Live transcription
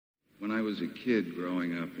When I was a kid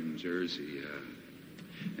growing up in Jersey,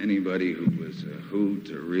 anybody who was a hoot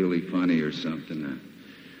or really funny or something,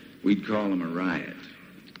 we'd call him a riot.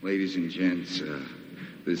 Ladies and gents,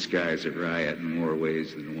 this guy's a riot in more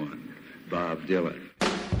ways than one. Bob Dylan.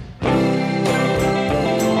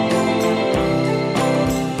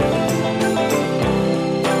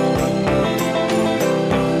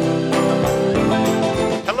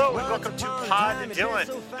 Dylan,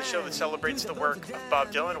 the show that celebrates the work of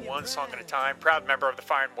Bob Dylan, one song at a time. Proud member of the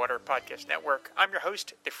Fire and Water Podcast Network. I'm your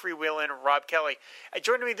host, the freewheeling Rob Kelly.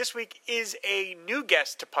 Joining me this week is a new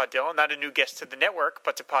guest to Pod Dylan, not a new guest to the network,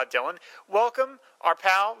 but to Pod Dylan. Welcome, our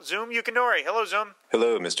pal, Zoom Yukinori. Hello, Zoom.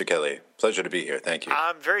 Hello, Mr. Kelly. Pleasure to be here. Thank you.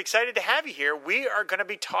 I'm very excited to have you here. We are going to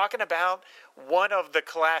be talking about one of the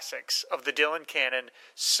classics of the Dylan canon,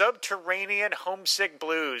 Subterranean Homesick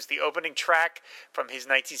Blues, the opening track from his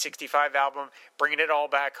 1965 album, Bringing It All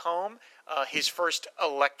Back Home. His first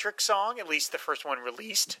electric song, at least the first one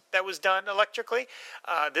released that was done electrically.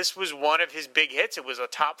 This was one of his big hits. It was a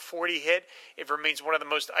top 40 hit. It remains one of the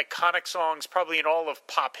most iconic songs probably in all of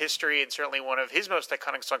pop history, and certainly one of his most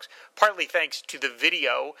iconic songs, partly thanks to the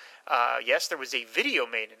video. Yes, there was a video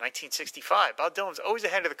made in 1965. Bob Dylan's always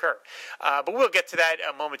ahead of the curve. But we'll get to that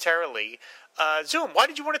momentarily. Zoom, why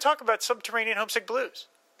did you want to talk about Subterranean Homesick Blues?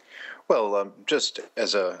 Well, just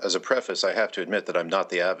as a preface, I have to admit that I'm not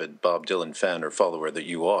the avid Bob Dylan fan or follower that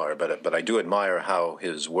you are, but I do admire how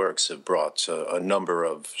his works have brought a number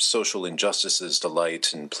of social injustices to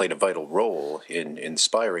light and played a vital role in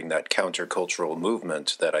inspiring that countercultural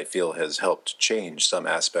movement that I feel has helped change some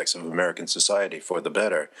aspects of American society for the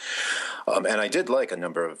better. And I did like a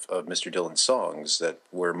number of Mr. Dylan's songs that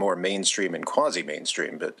were more mainstream and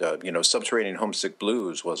quasi-mainstream, but, Subterranean Homesick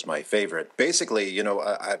Blues was my favorite. Basically,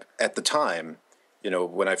 at the time,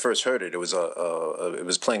 when I first heard it, it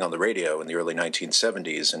was playing on the radio in the early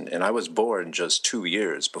 1970s, and I was born just 2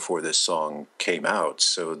 years before this song came out.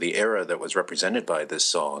 So the era that was represented by this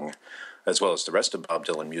song, as well as the rest of Bob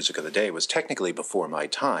Dylan music of the day, was technically before my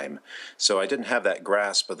time. So I didn't have that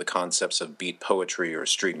grasp of the concepts of beat poetry or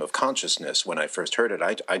stream of consciousness when I first heard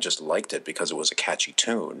it. I just liked it because it was a catchy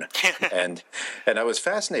tune. and I was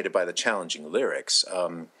fascinated by the challenging lyrics.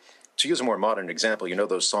 To use a more modern example,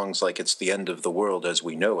 those songs like It's the End of the World as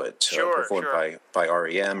We Know It, performed by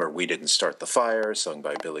R.E.M., or We Didn't Start the Fire, sung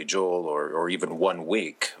by Billy Joel, or even 1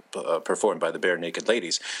 Week, performed by the Bare Naked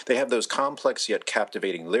Ladies. They have those complex yet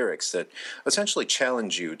captivating lyrics that essentially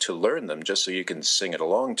challenge you to learn them just so you can sing it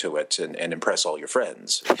along to it and impress all your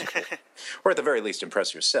friends. Or at the very least,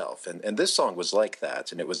 impress yourself. And this song was like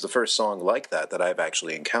that, and it was the first song like that I've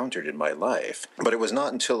actually encountered in my life. But it was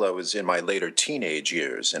not until I was in my later teenage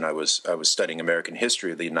years, and I was studying American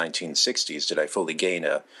history of the 1960s, did I fully gain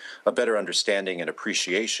a better understanding and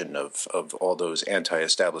appreciation of all those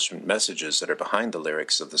anti-establishment messages that are behind the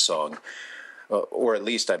lyrics of the song. Or at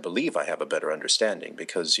least I believe I have a better understanding,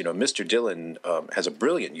 because, Mr. Dylan has a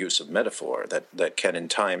brilliant use of metaphor that can in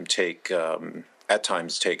time at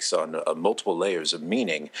times takes on multiple layers of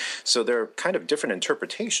meaning. So there are kind of different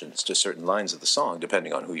interpretations to certain lines of the song,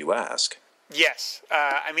 depending on who you ask. Yes.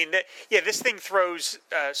 This thing throws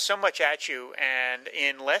so much at you, and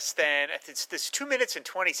in less than, it's 2 minutes and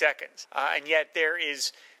 20 seconds, and yet there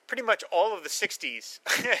is pretty much all of the 60s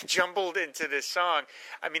jumbled into this song.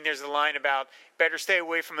 I mean, there's a line about better stay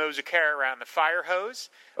away from those who carry around the fire hose.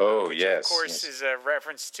 Which, yes. Of course, is a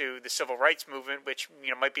reference to the civil rights movement, which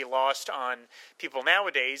might be lost on people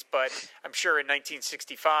nowadays, but I'm sure in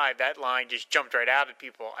 1965 that line just jumped right out at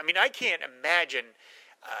people. I mean, I can't imagine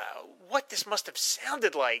what this must have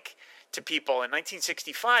sounded like to people in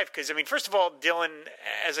 1965, because, first of all, Dylan,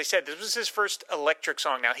 as I said, this was his first electric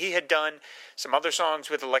song. Now, he had done some other songs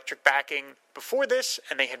with electric backing before this,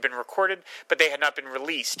 and they had been recorded, but they had not been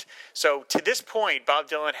released. So, to this point, Bob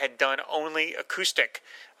Dylan had done only acoustic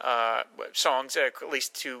songs, at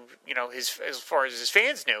least to, as far as his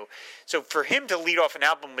fans knew. So, for him to lead off an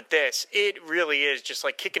album with this, it really is just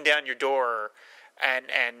like kicking down your door and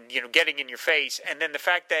getting in your face. And then the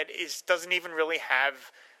fact that it doesn't even really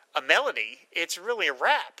have a melody, it's really a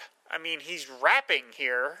rap. I mean, he's rapping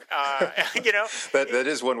here, That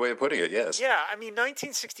is one way of putting it, yes. Yeah,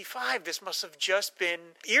 1965, this must have just been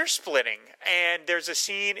ear-splitting. And there's a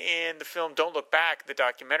scene in the film Don't Look Back, the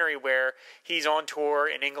documentary, where he's on tour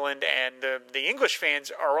in England, and the English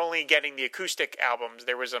fans are only getting the acoustic albums.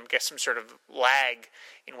 There was, I guess, some sort of lag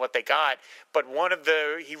in what they got. But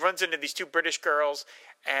he runs into these two British girls,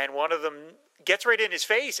 and one of them gets right in his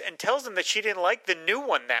face and tells him that she didn't like the new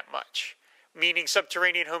one that much, meaning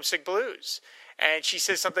Subterranean Homesick Blues. And she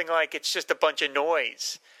says something like, it's just a bunch of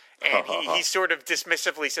noise. And he sort of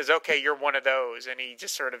dismissively says, "Okay, you're one of those," and he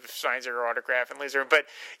just sort of signs her autograph and leaves her. But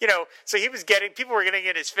so people were getting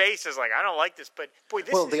in his face as like, "I don't like this," but boy,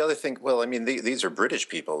 the other thing, I mean, these are British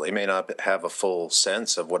people. They may not have a full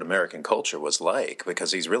sense of what American culture was like,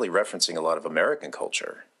 because he's really referencing a lot of American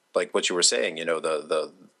culture, like what you were saying.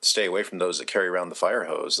 The stay away from those that carry around the fire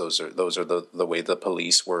hose. Those are the way the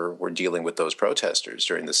police were dealing with those protesters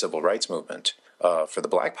during the civil rights movement. For the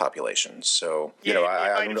black population. So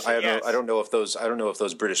I don't know if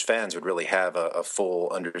those British fans would really have a full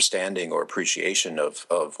understanding or appreciation of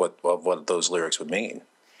what those lyrics would mean.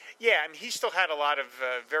 Yeah, I mean, he still had a lot of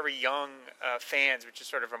very young fans, which is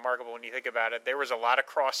sort of remarkable when you think about it. There was a lot of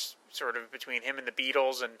cross sort of between him and the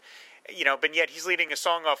Beatles, and but yet he's leading a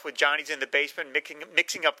song off with Johnny's in the Basement,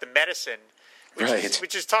 mixing up the medicine.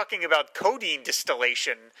 Which is talking about codeine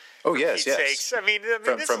distillation. Oh, yes. Sakes. I mean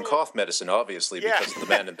from cough medicine, obviously, because of the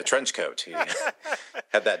man in the trench coat. He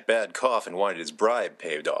had that bad cough and wanted his bribe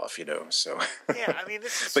paid off, So. Yeah, I mean,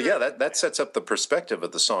 this is. But that sets up the perspective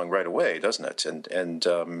of the song right away, doesn't it? And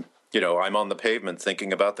I'm on the pavement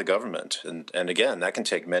thinking about the government, and again, that can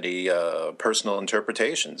take many personal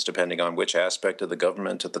interpretations depending on which aspect of the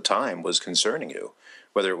government at the time was concerning you.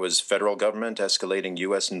 Whether it was federal government escalating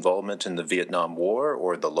U.S. involvement in the Vietnam War,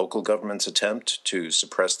 or the local government's attempt to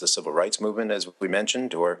suppress the civil rights movement, as we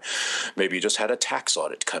mentioned, or maybe you just had a tax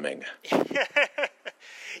audit coming.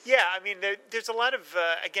 Yeah, I mean, there's a lot of,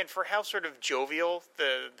 again, for how sort of jovial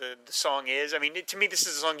the song is. I mean, to me, this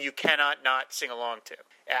is a song you cannot not sing along to.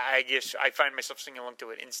 I guess I find myself singing along to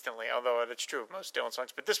it instantly, although that's true of most Dylan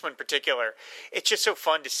songs. But this one in particular, it's just so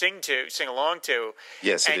fun to sing along to.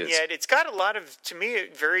 Yes, it is. And yet it's got a lot of, to me,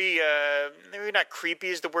 very, maybe not creepy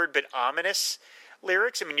is the word, but ominous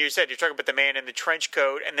lyrics. I mean, you're talking about the man in the trench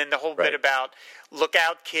coat, and then the whole bit about, look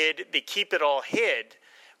out, kid, they keep it all hid.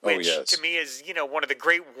 Which to me is, one of the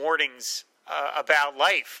great warnings about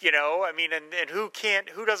life, I mean, and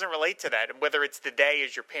who doesn't relate to that? And whether it's the day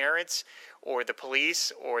as your parents or the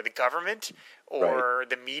police or the government or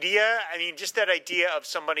the media. I mean, just that idea of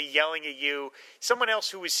somebody yelling at you, someone else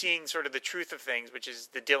who is seeing sort of the truth of things, which is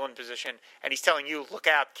the Dylan position. And he's telling you, look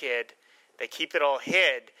out, kid, they keep it all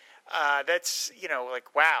hid. That's,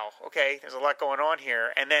 like, wow, okay, there's a lot going on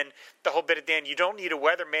here. And then the whole bit at the end, you don't need a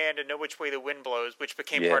weatherman to know which way the wind blows, which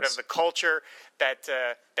became part of the culture, that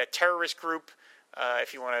terrorist group,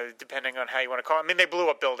 if you want to, depending on how you want to call it. I mean, they blew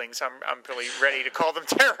up buildings. I'm really ready to call them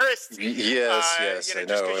terrorists. Yes, I just know.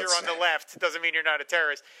 Because you're on the left doesn't mean you're not a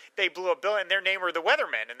terrorist. They blew up buildings, and their name were the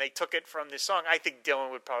Weathermen, and they took it from this song. I think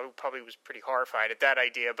Dylan would probably was pretty horrified at that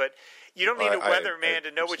idea, but you don't need a weatherman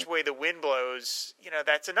to know which way the wind blows.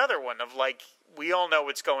 That's another one of, like, we all know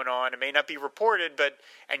what's going on. It may not be reported,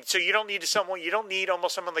 and so you don't need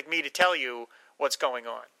almost someone like me to tell you what's going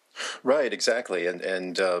on. Right, exactly,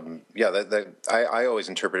 and I always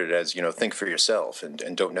interpret it as, think for yourself,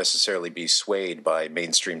 and don't necessarily be swayed by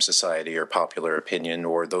mainstream society or popular opinion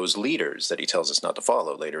or those leaders that he tells us not to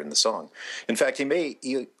follow later in the song. In fact, he may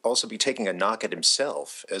also be taking a knock at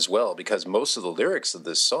himself as well, because most of the lyrics of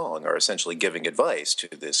this song are essentially giving advice to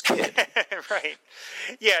this kid. Right.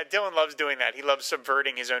 Yeah, Dylan loves doing that. He loves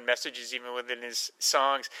subverting his own messages even within his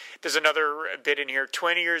songs. There's another bit in here,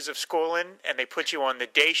 20 years of schooling, and they put you on the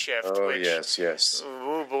day shift. Oh, which, yes.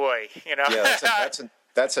 Oh, boy. Yeah,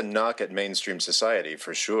 that's a knock at mainstream society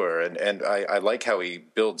for sure. And I like how he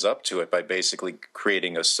builds up to it by basically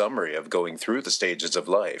creating a summary of going through the stages of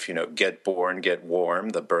life. Get born, get warm,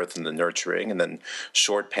 the birth and the nurturing, and then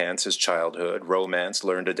short pants is childhood, romance,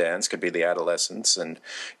 learn to dance could be the adolescence, and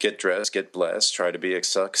get dressed, get blessed, try to be a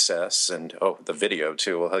success, and the video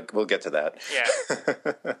too. We'll get to that.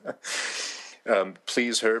 Yeah.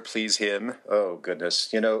 Please her, please him. Oh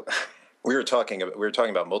goodness, We were talking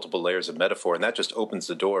about multiple layers of metaphor, and that just opens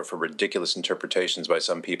the door for ridiculous interpretations by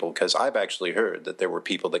some people, because I've actually heard that there were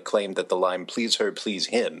people that claimed that the line "please her, please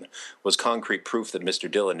him" was concrete proof that Mr.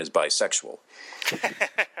 Dylan is bisexual.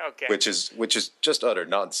 Okay. Which is just utter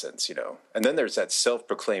nonsense, And then there's that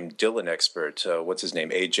self-proclaimed Dylan expert, what's his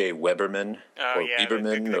name, A.J. Weberman,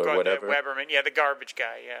 Weberman or whatever. Weberman, the garbage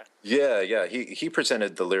guy, yeah. Yeah. He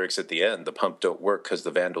presented the lyrics at the end, "The pump don't work because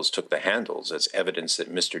the Vandals took the handles," as evidence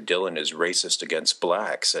that Mr. Dylan is racist against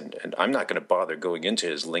blacks, and I'm not going to bother going into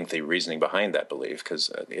his lengthy reasoning behind that belief,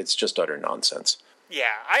 because it's just utter nonsense.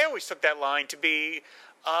 Yeah, I always took that line to be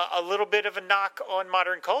a little bit of a knock on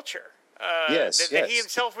modern culture. That he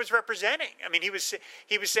himself was representing. I mean, he was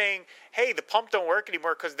saying, "Hey, the pump don't work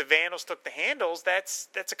anymore because the Vandals took the handles." That's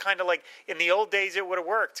a kind of like, in the old days it would have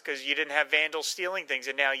worked because you didn't have Vandals stealing things,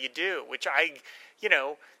 and now you do. Which that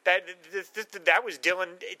was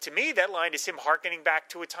Dylan. To me, that line is him hearkening back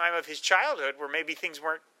to a time of his childhood where maybe things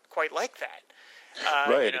weren't quite like that.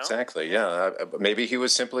 Right, exactly. Yeah, maybe he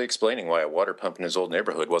was simply explaining why a water pump in his old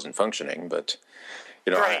neighborhood wasn't functioning. But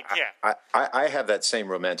Right, I have that same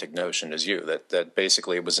romantic notion as you, that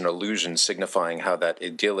basically it was an illusion signifying how that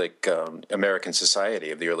idyllic American society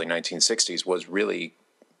of the early 1960s was really,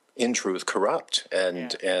 in truth, corrupt,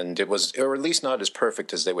 and it was, or at least not as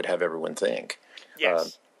perfect as they would have everyone think.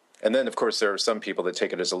 Yes. And then, of course, there are some people that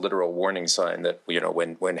take it as a literal warning sign that,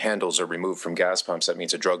 when handles are removed from gas pumps, that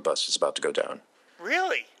means a drug bust is about to go down.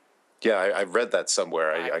 Really? Yeah, I've read that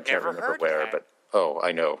somewhere. I can't remember where, but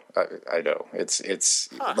I know. I know. It's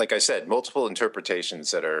like I said, multiple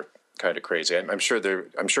interpretations that are kind of crazy. I'm sure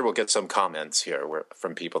we'll get some comments here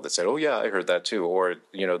from people that say, "Oh yeah, I heard that too," or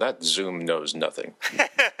that Zoom knows nothing.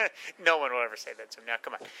 No one will ever say that. So now,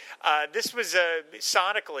 come on. This was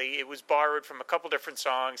sonically, it was borrowed from a couple different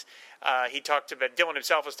songs. Dylan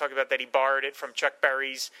himself was talking about that he borrowed it from Chuck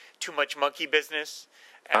Berry's "Too Much Monkey Business."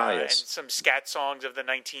 Yes. And some scat songs of the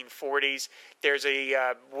 1940s. There's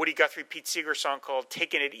a Woody Guthrie, Pete Seeger song called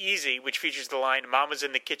 "Taking It Easy," which features the line, "Mom was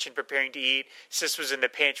in the kitchen preparing to eat, Sis was in the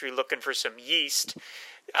pantry looking for some yeast."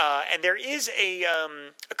 And there is a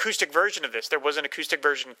acoustic version of this. There was an acoustic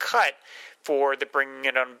version cut for the Bringing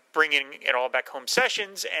It All Back Home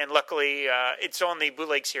sessions, and luckily it's on the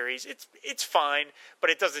bootleg series. It's fine,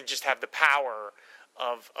 but it doesn't just have the power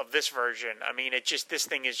of this version. I mean, this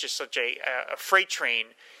thing is just such a freight train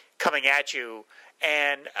coming at you,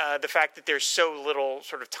 and the fact that there's so little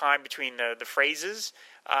sort of time between the phrases.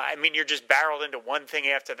 I mean, you're just barreled into one thing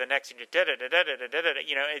after the next, and you're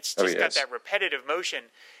it's just got that repetitive motion.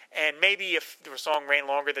 And maybe if the song ran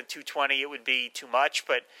longer than 2:20, it would be too much,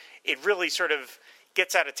 but it really sort of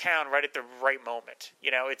gets out of town right at the right moment.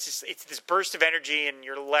 It's this burst of energy, and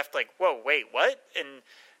you're left like, whoa, wait, what? And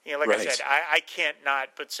I said, I can't not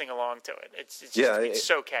but sing along to it. It's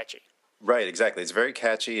so catchy. Right, exactly. It's very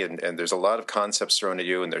catchy, and there's a lot of concepts thrown at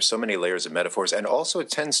you, and there's so many layers of metaphors, and also it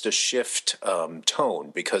tends to shift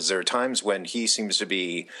tone, because there are times when he seems to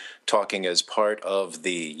be talking as part of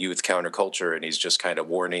the youth counterculture, and he's just kind of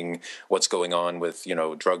warning what's going on with,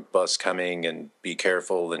 drug busts coming, and be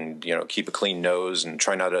careful, and, keep a clean nose, and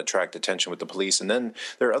try not to attract attention with the police. And then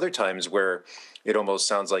there are other times where it almost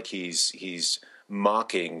sounds like he's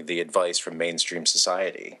mocking the advice from mainstream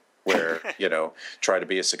society, where try to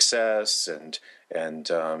be a success and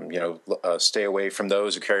stay away from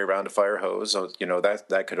those who carry around a fire hose.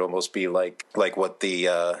 That could almost be like what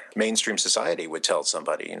the mainstream society would tell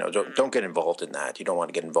somebody. Don't get involved in that. You don't want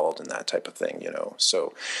to get involved in that type of thing.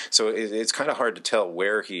 So it's kind of hard to tell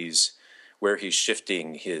where he's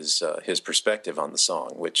shifting his perspective on the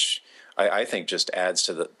song, which I think just adds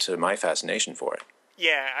to my fascination for it.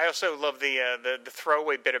 Yeah, I also love the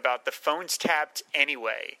throwaway bit about the phone's tapped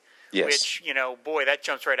anyway. Yes. Which, boy, that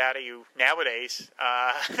jumps right out at you nowadays.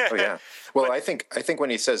 Oh yeah. Well, I think when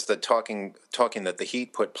he says that talking that the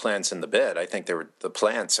heat put plants in the bed, I think the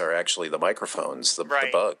plants are actually the microphones, the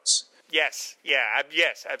bugs. Yes. Yeah.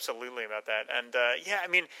 Yes. Absolutely about that. And I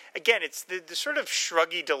mean, again, it's the sort of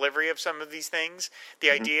shruggy delivery of some of these things. The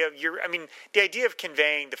idea of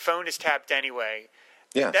conveying the phone is tapped anyway.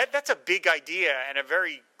 Yeah, that's a big idea and a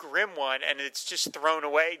very grim one, and it's just thrown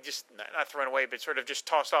away, just not thrown away, but sort of just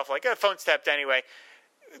tossed off like, phone's tapped anyway.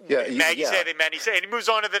 Yeah, Maggie said, and Manny said, and he moves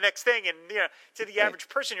on to the next thing, and to the average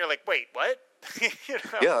person, you're like, wait, what?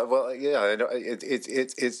 Yeah, well, yeah,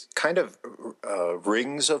 it's kind of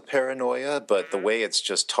rings of paranoia, but the way it's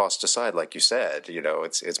just tossed aside, like you said,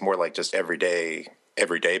 it's more like just everyday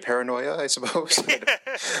paranoia, I suppose.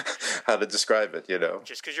 How to describe it,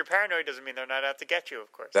 Just because you're paranoid doesn't mean they're not out to get you,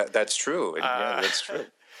 of course. That's true. That's true.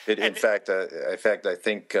 In fact, I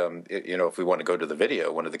think if we want to go to the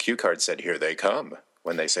video, one of the cue cards said, "Here they come,"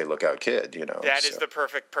 when they say "Look out, kid." That is the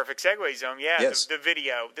perfect segue zone. Yeah, yes. The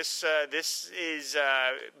video. This is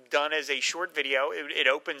done as a short video. It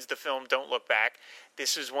opens the film "Don't Look Back."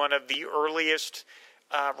 This is one of the earliest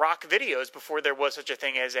rock videos before there was such a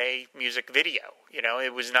thing as a music video.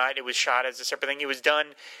 It was not. It was shot as a separate thing. It was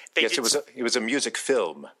done. It was a music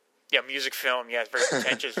film. Yeah, music film. Yeah, it's very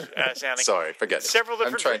pretentious sounding. Sorry, forget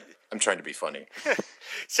it. I'm trying to be funny.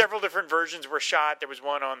 Several different versions were shot. There was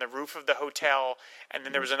one on the roof of the hotel, and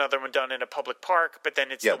then there was another one done in a public park. But then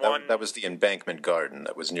it's the one that was the Embankment Garden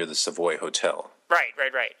that was near the Savoy Hotel. Right.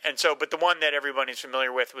 And so, but the one that everybody's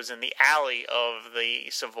familiar with was in the alley of the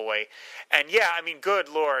Savoy. And yeah, I mean, good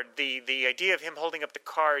Lord, the idea of him holding up the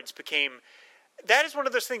cards became that is one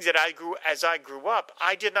of those things that as I grew up,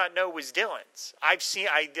 I did not know was Dylan's. I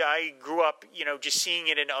grew up, just seeing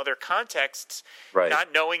it in other contexts, Right.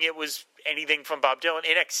 not knowing it was anything from Bob Dylan.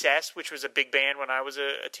 In Excess, which was a big band when I was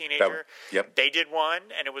a teenager, Yep. They did one,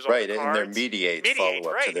 and it was on Right, the and cards. their Mediate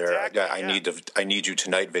follow-up right, to their exactly, I Need You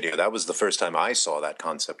Tonight video. That was the first time I saw that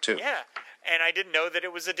concept, too. Yeah, and I didn't know that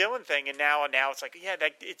it was a Dylan thing, and now it's like,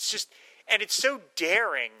 it's just, and it's so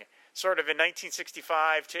daring. Sort of in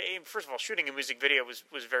 1965, first of all, shooting a music video was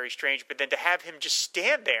very strange, but then to have him just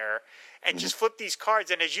stand there and just flip these cards,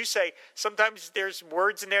 and as you say, sometimes there's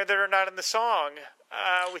words in there that are not in the song,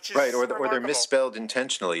 which is right, or remarkable. they're misspelled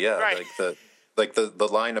intentionally. Yeah, right. like the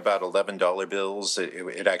line about $11 bills,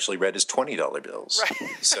 it actually read as $20 bills.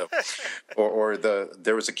 Right. So,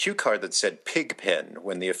 there was a cue card that said Pig Pen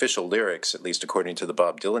when the official lyrics, at least according to the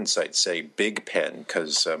Bob Dylan site, say Big Pen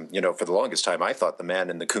because for the longest time I thought the man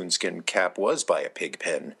in the coonskin cap was by a pig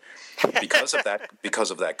pen because of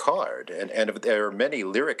that card, and there are many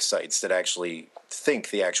lyric sites that actually think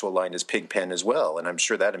the actual line is Pig Pen as well, and I'm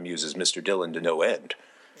sure that amuses Mr. Dylan to no end.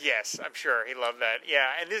 Yes, I'm sure he loved that. Yeah,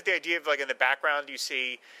 and there's the idea of, like, in the background you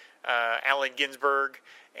see Allen Ginsberg,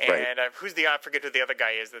 and right. I forget who the other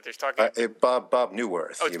guy is that there's talking. Bob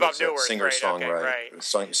Newworth. Oh, it's Bob Newworth,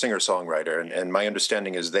 singer-songwriter, and my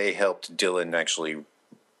understanding is they helped Dylan actually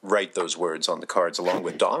write those words on the cards, along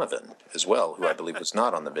with Donovan as well, who I believe was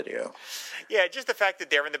not on the video. Yeah, just the fact that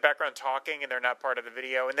they're in the background talking and they're not part of the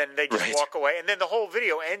video, and then they just right. walk away, and then the whole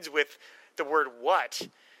video ends with the word "what."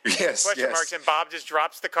 Yes, question marks, and Bob just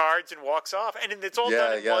drops the cards and walks off, and it's all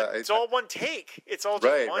done in one. It's all one take. It's all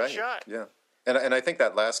just one shot. Yeah, and I think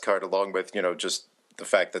that last card, along with just the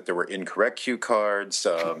fact that there were incorrect cue cards,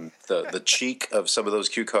 the cheek of some of those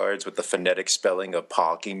cue cards with the phonetic spelling of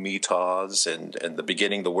parking meters, and the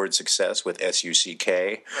beginning the word success with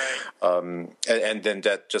SUCK, right. And then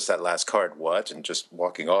that last card, what, and just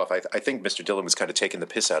walking off. I think Mr. Dylan was kind of taking the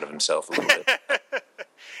piss out of himself a little bit.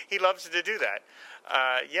 He loves to do that.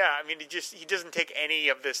 I mean, he doesn't take any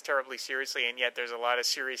of this terribly seriously, and yet there's a lot of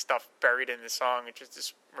serious stuff buried in the song, which is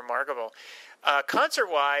just remarkable.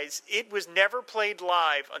 Concert-wise, it was never played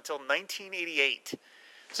live until 1988.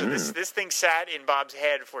 So this thing sat in Bob's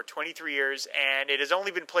head for 23 years, and it has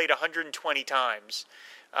only been played 120 times.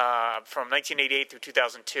 From 1988 through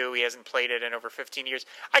 2002, he hasn't played it in over 15 years.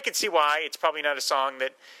 I can see why. It's probably not a song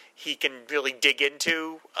that he can really dig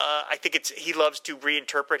into. I think he loves to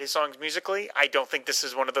reinterpret his songs musically. I don't think this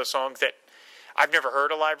is one of those songs that I've never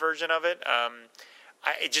heard a live version of it.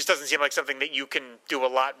 It just doesn't seem like something that you can do a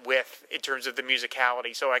lot with in terms of the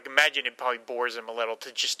musicality. So I can imagine it probably bores him a little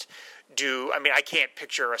to just do. I mean, I can't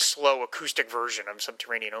picture a slow acoustic version of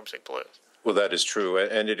Subterranean Homesick Blues. Well, that is true,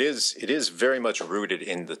 and it is very much rooted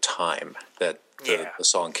in the time that the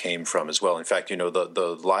song came from as well. In fact,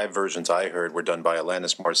 the live versions I heard were done by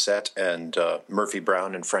Alanis Morissette and Murphy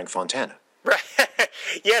Brown and Frank Fontana. Right.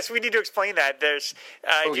 Yes, we need to explain that. There's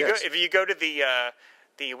if you go to the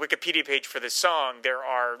Wikipedia page for this song, there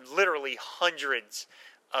are literally hundreds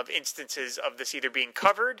of instances of this either being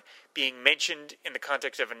covered, being mentioned in the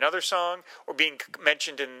context of another song, or being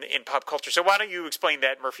mentioned in pop culture. So why don't you explain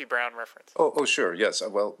that Murphy Brown reference? Oh, sure, yes.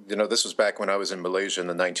 Well, this was back when I was in Malaysia in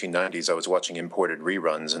the 1990s. I was watching imported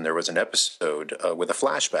reruns, and there was an episode with a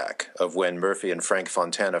flashback of when Murphy and Frank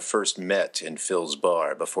Fontana first met in Phil's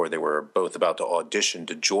bar before they were both about to audition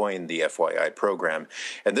to join the FYI program.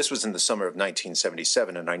 And this was in the summer of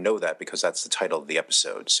 1977, and I know that because that's the title of the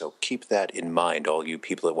episode. So keep that in mind, all you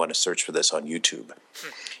people that want to search for this on YouTube.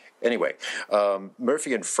 Anyway,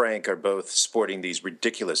 Murphy and Frank are both sporting these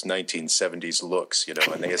ridiculous 1970s looks,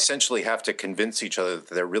 and they essentially have to convince each other that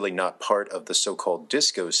they're really not part of the so-called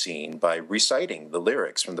disco scene by reciting the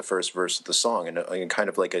lyrics from the first verse of the song in kind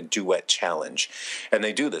of like a duet challenge. And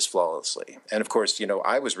they do this flawlessly. And of course,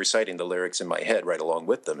 I was reciting the lyrics in my head right along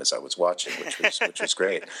with them as I was watching, which was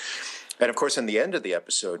great. And of course, in the end of the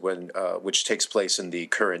episode, which takes place in the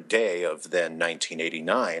current day of then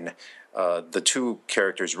 1989, the two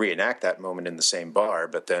characters reenact that moment in the same bar,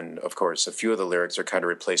 but then, of course, a few of the lyrics are kind of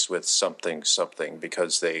replaced with something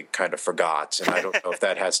because they kind of forgot. And I don't know if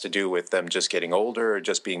that has to do with them just getting older or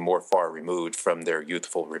just being more far removed from their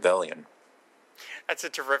youthful rebellion. That's a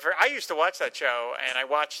terrific. I used to watch that show, and I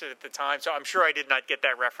watched it at the time, so I'm sure I did not get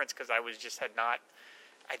that reference because I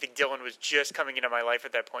think Dylan was just coming into my life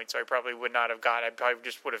at that point, so I probably would not have got it. I probably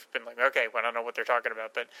just would have been like, okay, well, I don't know what they're talking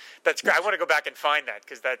about. But that's great. I want to go back and find that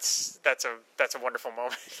because that's a wonderful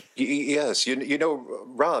moment. Yes.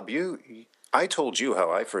 Rob, I told you how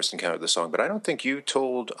I first encountered the song, but I don't think you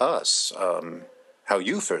told us how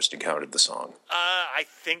you first encountered the song.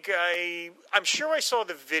 I'm sure I saw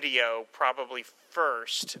the video probably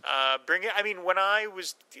first. When I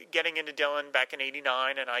was getting into Dylan back in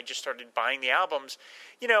 '89, and I just started buying the albums,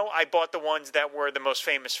 I bought the ones that were the most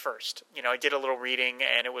famous first. I did a little reading,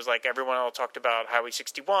 and it was like everyone all talked about Highway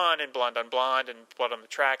 61 and Blonde on Blonde and Blood on the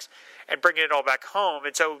Tracks, and bringing it all back home.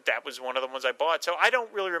 And so that was one of the ones I bought. So I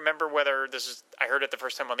don't really remember whether I heard it the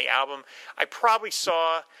first time on the album. I probably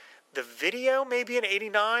saw the video maybe in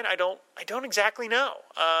 '89. I don't exactly know.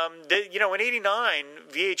 In '89,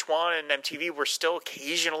 VH1 and MTV were still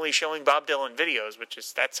occasionally showing Bob Dylan videos,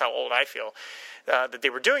 that's how old I feel that they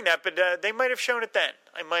were doing that. But they might have shown it then.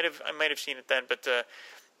 I might have seen it then. But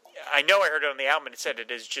I know I heard it on the album, and it said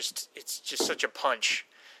it's just such a punch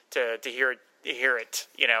to hear it.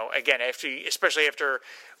 Again, especially after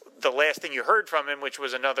the last thing you heard from him, which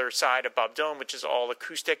was another side of Bob Dylan, which is all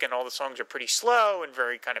acoustic, and all the songs are pretty slow and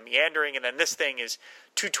very kind of meandering. And then this thing is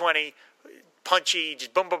 220, punchy,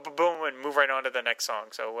 just boom, boom, boom, boom, and move right on to the next song.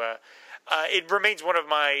 So it remains one of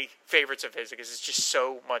my favorites of his because it's just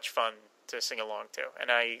so much fun to sing along to.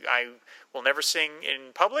 And I will never sing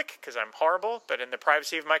in public because I'm horrible, but in the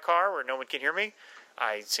privacy of my car where no one can hear me,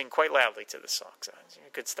 I sing quite loudly to this song. So it's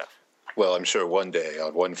good stuff. Well, I'm sure one day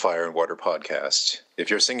on one Fire and Water podcast, if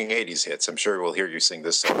you're singing 80s hits, I'm sure we'll hear you sing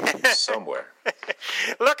this song somewhere.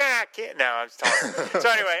 Look, I can't. No, I'm talking. So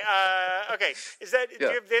anyway, okay. Do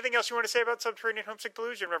you have anything else you want to say about Subterranean Homesick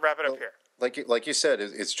Blues? You're going to wrap it up here. Like you said,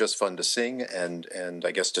 it's just fun to sing, and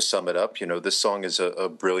I guess to sum it up, this song is a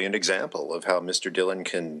brilliant example of how Mr. Dylan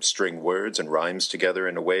can string words and rhymes together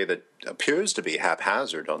in a way that appears to be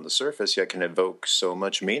haphazard on the surface, yet can evoke so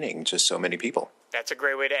much meaning to so many people. That's a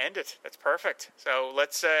great way to end it. That's perfect. So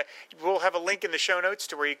we'll have a link in the show notes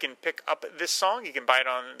to where you can pick up this song. You can buy it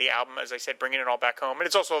on the album, as I said, Bringing It All Back Home. And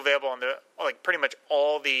it's also available on pretty much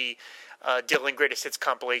all the Dylan Greatest Hits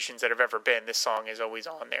compilations that have ever been. This song is always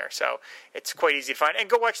on there. So it's quite easy to find. And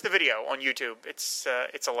go watch the video on YouTube. It's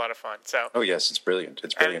a lot of fun. So. Oh, yes, it's brilliant.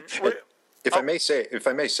 It's brilliant. If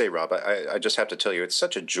I may say, Rob, I just have to tell you, it's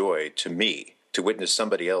such a joy to me to witness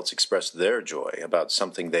somebody else express their joy about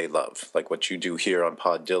something they love, like what you do here on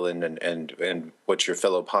Pod Dylan and what your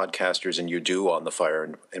fellow podcasters and you do on the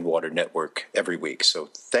Fire and Water Network every week. So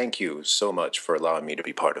thank you so much for allowing me to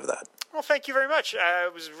be part of that. Well, thank you very much. I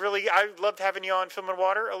loved having you on Film and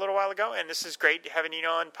Water a little while ago, and this is great having you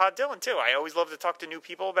on Pod Dylan too. I always love to talk to new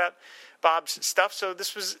people about Bob's stuff, so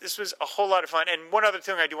this was a whole lot of fun. And one other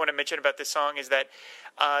thing I do want to mention about this song is that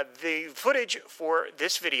the footage for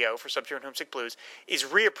this video for Subterranean Homesick Blues is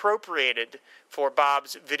reappropriated for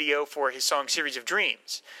Bob's video for his song Series of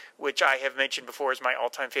Dreams, which I have mentioned before is my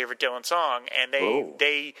all-time favorite Dylan song. And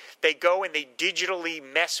they go and they digitally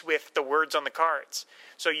mess with the words on the cards.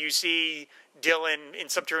 So you see Dylan in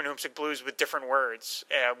Subterranean Homesick Blues with different words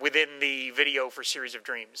within the video for Series of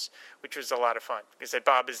Dreams, which was a lot of fun. Because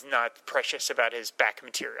Bob is not precious about his back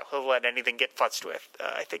material. He'll let anything get futzed with,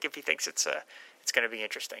 I think, if he thinks it's going to be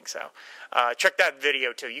interesting. So check that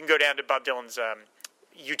video, too. You can go down to Bob Dylan's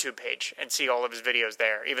YouTube page and see all of his videos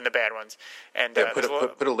there, even the bad ones. And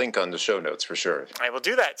put a link on the show notes for sure. I will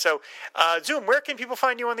do that. So, Zoom, where can people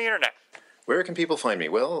find you on the internet? Where can people find me?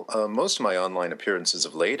 Well, most of my online appearances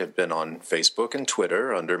of late have been on Facebook and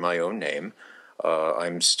Twitter under my own name.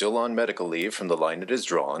 I'm still on medical leave from The Line It Is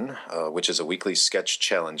Drawn, which is a weekly sketch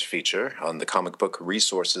challenge feature on the Comic Book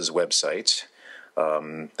Resources website.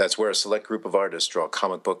 That's where a select group of artists draw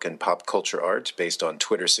comic book and pop culture art based on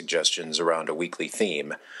Twitter suggestions around a weekly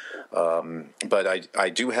theme. But I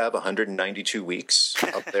do have 192 weeks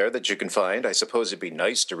up there that you can find. I suppose it'd be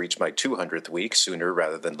nice to reach my 200th week sooner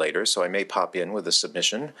rather than later, so I may pop in with a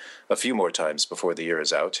submission a few more times before the year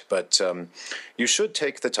is out. But you should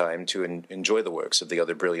take the time to enjoy the works of the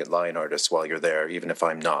other brilliant line artists while you're there, even if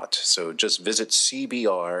I'm not. So just visit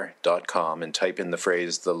cbr.com and type in the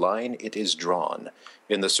phrase, "The Line It Is Drawn,"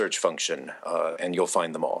 in the search function, and you'll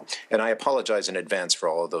find them all. And I apologize in advance for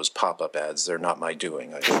all of those pop-up ads. They're not my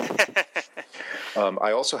doing.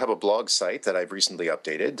 I also have a blog site that I've recently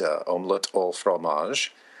updated, Omelette au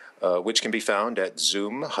Fromage, which can be found at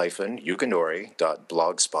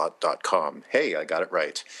zoom-yukinori.blogspot.com. Hey, I got it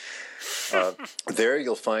right. There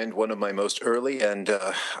you'll find one of my most early and,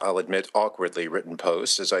 I'll admit, awkwardly written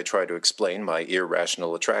posts as I try to explain my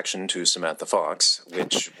irrational attraction to Samantha Fox,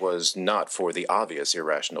 which was not for the obvious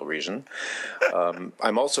irrational reason.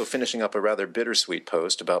 I'm also finishing up a rather bittersweet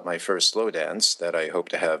post about my first slow dance that I hope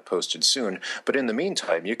to have posted soon, but in the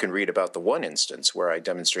meantime you can read about the one instance where I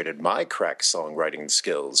demonstrated my crack songwriting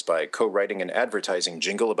skills by co-writing an advertising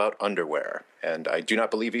jingle about underwear, and I do not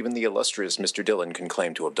believe even the illustrious Mr. Dylan can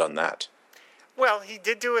claim to have done that. Well, he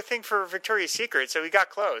did do a thing for Victoria's Secret, so he got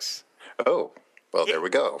close. Oh, well, there we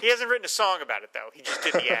go. He hasn't written a song about it, though. He just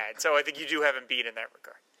did the ad, so I think you do have him beat in that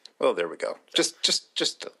regard. Well, there we go.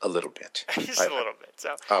 Just a little bit. Just a little bit.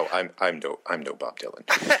 So. Oh, I'm no Bob Dylan.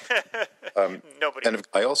 Nobody. And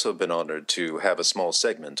I also have been honored to have a small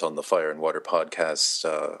segment on the Fire and Water Podcast's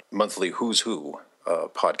monthly Who's Who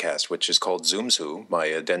podcast, which is called Zoom's Who, my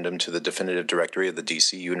addendum to the definitive directory of the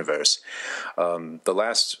DC universe. The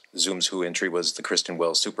last Zoom's Who entry was the Kristen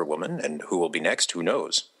Wells Superwoman, and who will be next? Who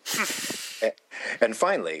knows? And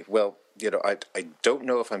finally, well, I don't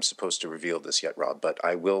know if I'm supposed to reveal this yet, Rob, but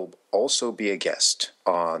I will also be a guest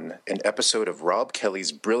on an episode of Rob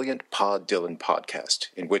Kelly's brilliant Pod Dylan podcast,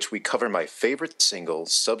 in which we cover my favorite single,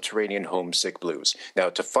 Subterranean Homesick Blues. Now,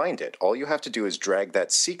 to find it, all you have to do is drag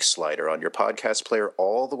that Seek slider on your podcast player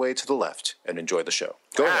all the way to the left and enjoy the show.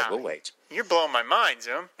 Go ahead, we'll wait. You're blowing my mind,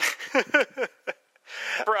 Zoom.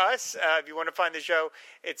 For us, if you want to find the show,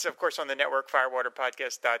 it's, of course, on the network,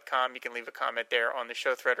 firewaterpodcast.com. You can leave a comment there on the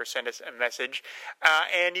show thread or send us a message.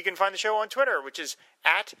 And you can find the show on Twitter, which is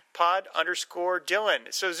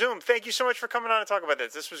 @pod_Dylan. So, Zoom, thank you so much for coming on and talking about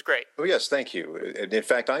this. This was great. Oh, yes, thank you. In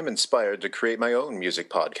fact, I'm inspired to create my own music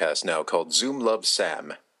podcast now called Zoom Loves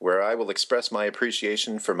Sam, where I will express my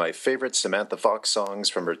appreciation for my favorite Samantha Fox songs,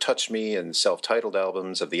 from her Touch Me and self-titled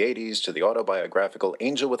albums of the 80s to the autobiographical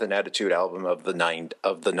Angel with an Attitude album of the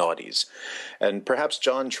noughties. And perhaps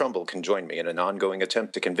John Trumbull can join me in an ongoing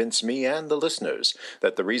attempt to convince me and the listeners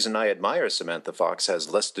that the reason I admire Samantha Fox has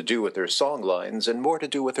less to do with her song lines and more to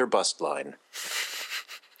do with her bust line.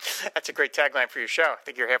 That's a great tagline for your show. I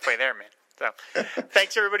think you're halfway there, man. So,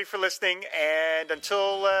 thanks everybody for listening, and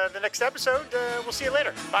until the next episode, we'll see you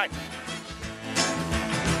later. Bye.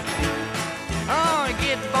 Oh,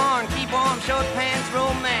 get born, keep warm, short pants,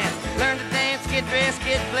 romance. Learn to dance, get dressed,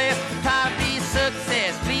 get blessed. Try to be a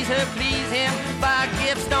success, please her, please him. Buy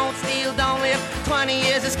gifts, don't steal, don't live. 20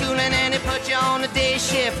 years of schooling and they put you on the day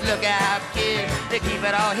shift. Look out, kid, they keep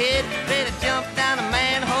it all hid. Better jump down a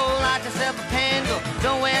manhole, light yourself a candle.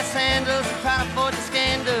 Don't wear sandals and try to avoid the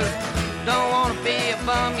scandals. Don't want to be a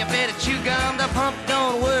bum, you better chew gum. The pump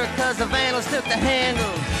don't work cause the vandals took the handle.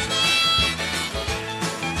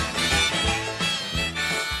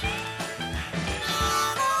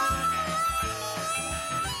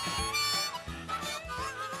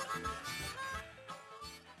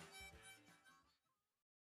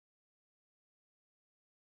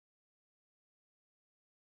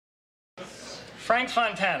 Frank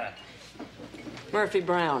Fontana. Murphy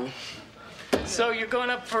Brown. So you're going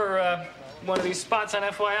up for one of these spots on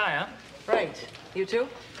FYI, huh? Right. You too?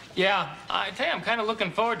 Yeah. I tell you, I'm kind of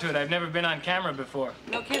looking forward to it. I've never been on camera before.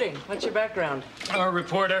 No kidding. What's your background? I'm a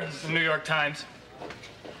reporter, the New York Times.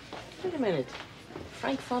 Wait a minute.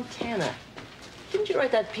 Frank Fontana. Didn't you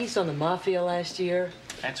write that piece on the Mafia last year?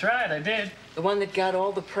 That's right, I did. The one that got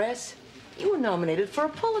all the press? You were nominated for a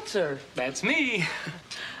Pulitzer. That's me.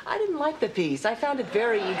 I didn't like the piece. I found it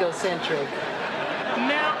very egocentric.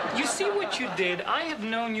 Now, you see what you did? I have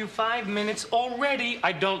known you 5 minutes already.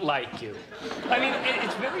 I don't like you. I mean,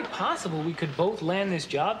 it's very possible we could both land this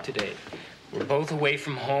job today. We're both away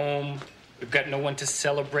from home. We've got no one to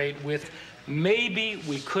celebrate with. Maybe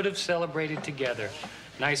we could have celebrated together.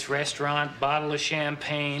 Nice restaurant, bottle of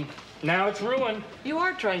champagne. Now it's ruined. You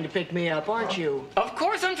are trying to pick me up, aren't you? Of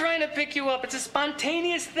course I'm trying to pick you up. It's a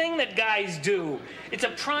spontaneous thing that guys do. It's a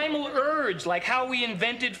primal urge, like how we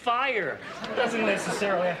invented fire. It doesn't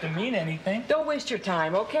necessarily have to mean anything. Don't waste your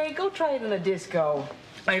time, okay? Go try it in a disco.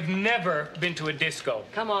 I've never been to a disco.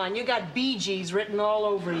 Come on, you got Bee Gees written all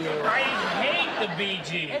over you. I hate the Bee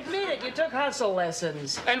Gees. Admit it, you took hustle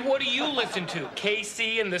lessons. And what do you listen to?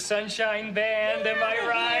 Casey and the Sunshine Band, am I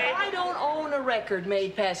right? I don't own a record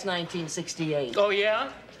made past 1968. Oh,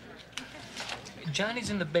 yeah? Johnny's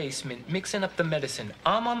in the basement, mixing up the medicine.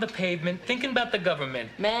 I'm on the pavement, thinking about the government.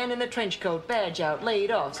 Man in the trench coat, badge out,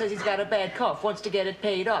 laid off. Says he's got a bad cough, wants to get it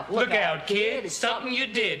paid off. Look out, kid. It's something you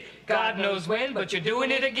did. God knows when, but you're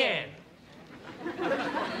doing it again.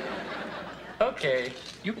 Okay,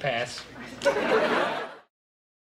 you pass.